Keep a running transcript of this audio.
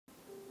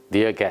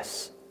Dear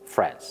guests,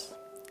 friends,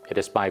 it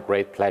is my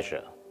great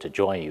pleasure to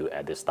join you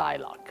at this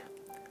dialogue.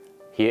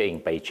 Here in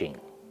Beijing,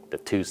 the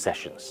two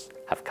sessions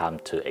have come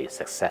to a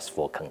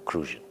successful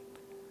conclusion.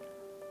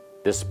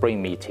 This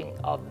spring meeting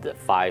of the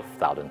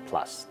 5,000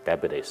 plus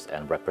deputies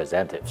and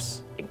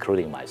representatives,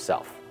 including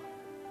myself,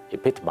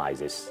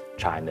 epitomizes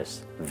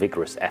China's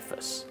vigorous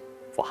efforts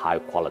for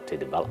high-quality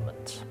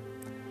development.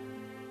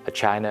 A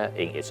China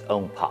in its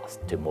own path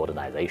to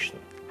modernization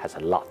has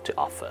a lot to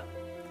offer.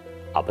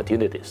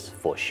 Opportunities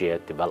for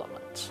shared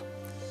development,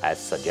 as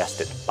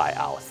suggested by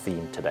our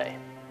theme today.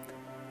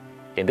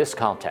 In this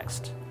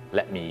context,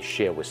 let me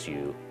share with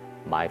you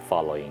my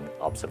following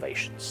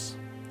observations.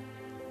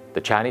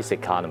 The Chinese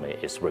economy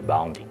is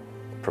rebounding,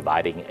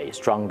 providing a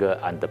stronger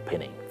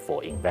underpinning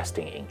for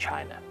investing in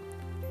China.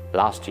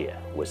 Last year,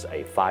 with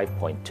a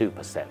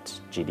 5.2%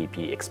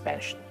 GDP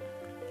expansion,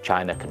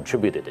 China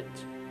contributed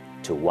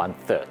to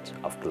 1/3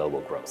 of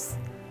global growth.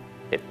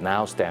 It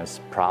now stands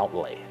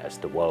proudly as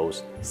the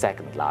world's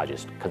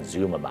second-largest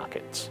consumer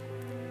market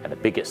and the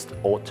biggest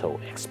auto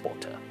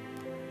exporter.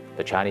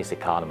 The Chinese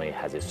economy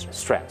has its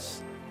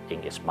strengths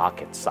in its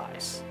market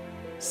size,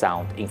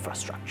 sound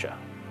infrastructure,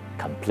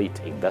 complete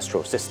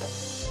industrial system,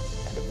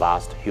 and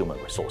vast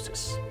human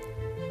resources.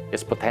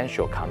 Its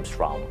potential comes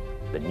from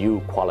the new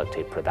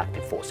quality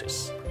productive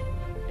forces,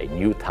 a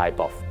new type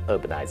of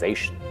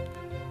urbanization,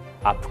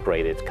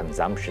 upgraded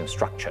consumption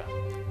structure,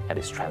 and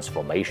its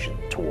transformation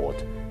toward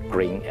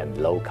green and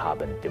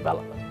low-carbon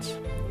development.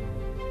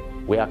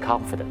 We are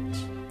confident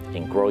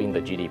in growing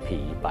the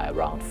GDP by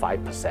around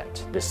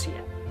 5% this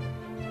year.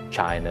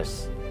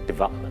 China's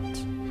development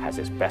has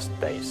its best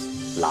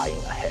days lying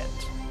ahead.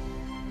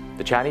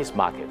 The Chinese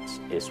market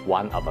is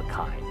one of a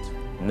kind,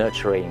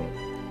 nurturing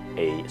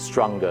a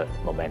stronger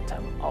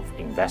momentum of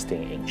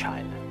investing in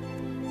China.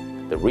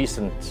 The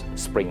recent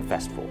Spring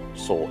Festival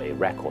saw a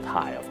record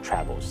high of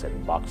travels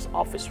and box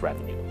office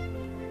revenue.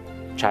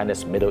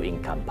 China's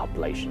middle-income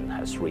population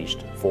has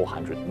reached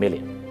 400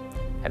 million,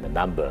 and the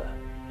number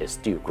is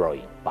still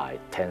growing by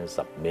tens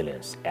of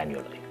millions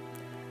annually.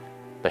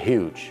 The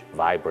huge,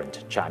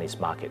 vibrant Chinese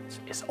market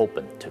is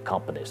open to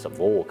companies of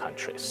all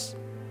countries.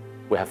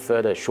 We have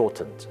further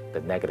shortened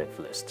the negative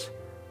list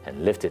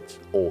and lifted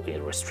all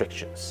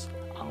restrictions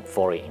on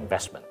foreign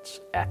investment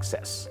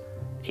access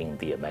in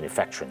the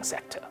manufacturing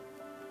sector.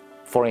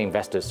 Foreign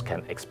investors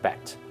can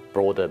expect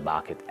broader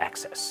market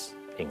access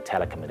in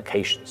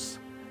telecommunications,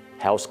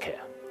 healthcare,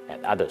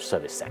 and other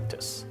service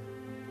sectors.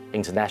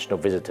 International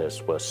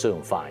visitors will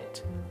soon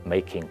find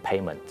making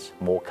payment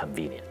more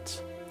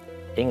convenient.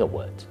 In a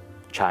word,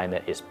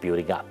 China is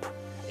building up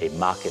a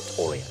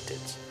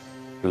market-oriented,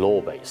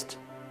 law-based,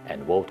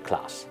 and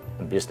world-class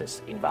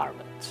business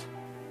environment.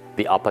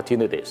 The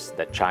opportunities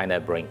that China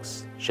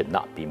brings should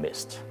not be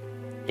missed.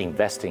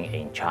 Investing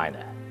in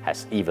China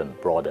has even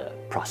broader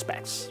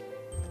prospects.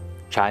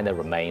 China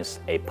remains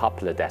a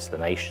popular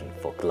destination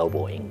for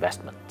global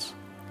investment.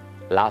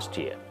 Last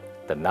year,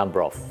 the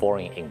number of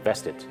foreign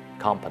invested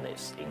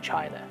companies in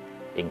China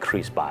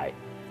increased by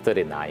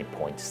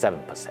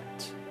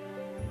 39.7%.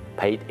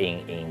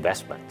 Paid-in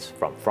investment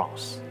from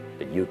France,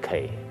 the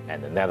UK,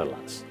 and the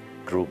Netherlands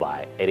grew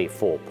by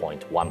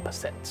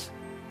 84.1%,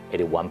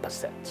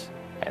 81%,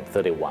 and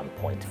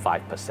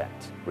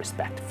 31.5%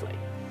 respectively.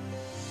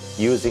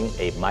 Using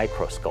a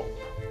microscope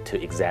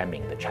to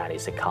examine the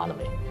Chinese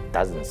economy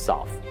doesn't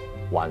solve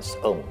one's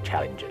own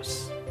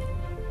challenges.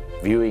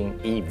 Viewing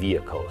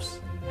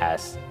e-vehicles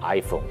as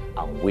iPhone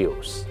on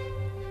wheels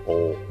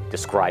or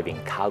describing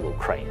cargo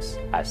cranes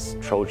as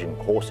Trojan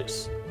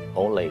horses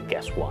only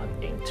gets one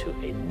into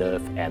a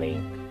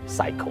nerve-ending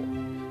cycle.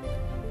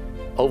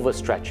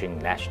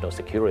 Overstretching national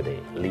security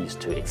leads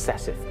to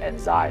excessive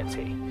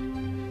anxiety.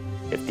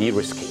 If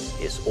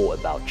de-risking is all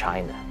about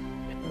China,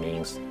 it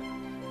means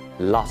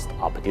lost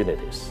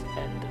opportunities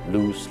and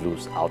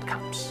lose-lose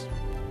outcomes.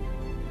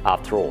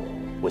 After all,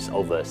 with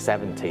over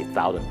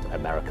 70,000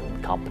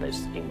 American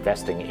companies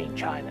investing in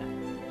China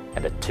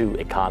and the two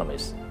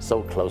economies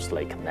so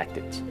closely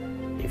connected,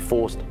 a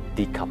forced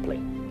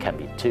decoupling can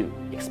be too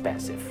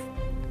expensive.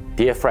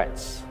 Dear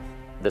friends,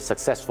 the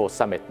successful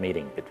summit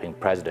meeting between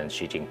President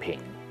Xi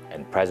Jinping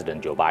and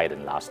President Joe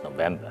Biden last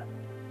November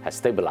has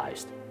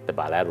stabilized the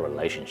bilateral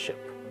relationship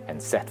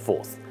and set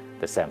forth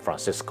the San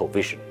Francisco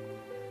vision.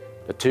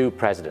 The two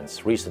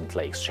presidents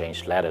recently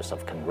exchanged letters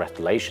of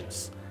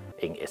congratulations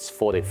in its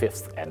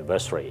 45th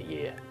anniversary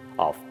year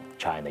of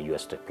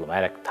China-US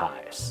diplomatic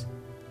ties.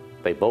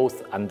 They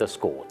both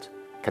underscored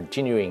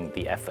continuing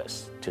the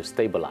efforts to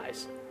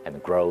stabilize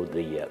and grow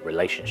the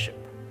relationship.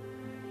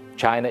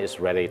 China is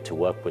ready to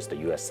work with the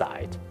US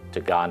side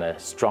to garner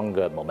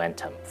stronger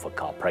momentum for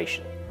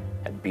cooperation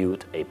and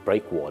build a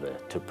breakwater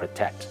to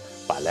protect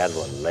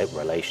bilateral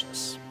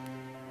relations.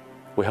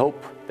 We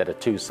hope that the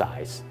two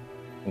sides,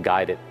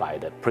 guided by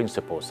the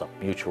principles of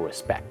mutual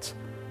respect,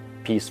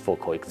 peaceful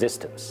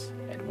coexistence,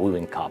 and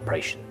willing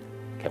cooperation,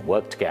 can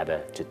work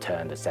together to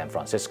turn the San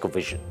Francisco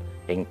vision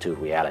into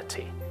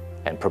reality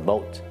and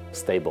promote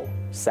stable,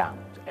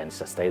 sound, and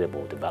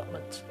sustainable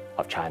development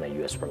of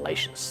China-US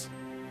relations.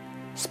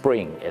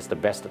 Spring is the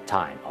best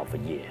time of the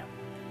year.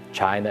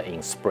 China in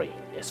spring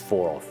is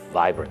full of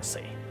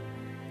vibrancy.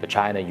 The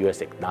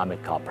China-US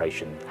economic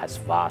cooperation has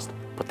vast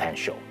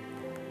potential.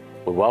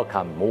 We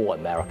welcome more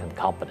American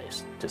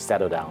companies to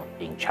settle down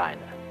in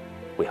China.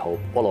 We hope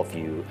all of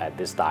you at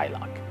this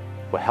dialogue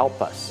will help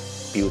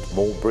us build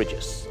more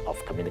bridges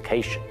of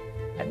communication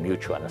and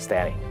mutual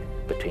understanding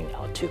between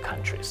our two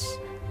countries.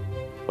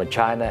 When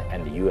China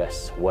and the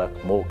US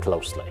work more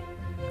closely,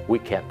 we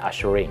can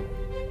usher in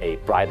a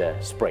brighter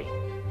spring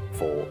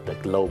for the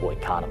global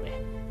economy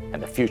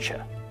and the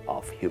future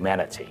of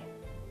humanity.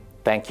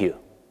 Thank you.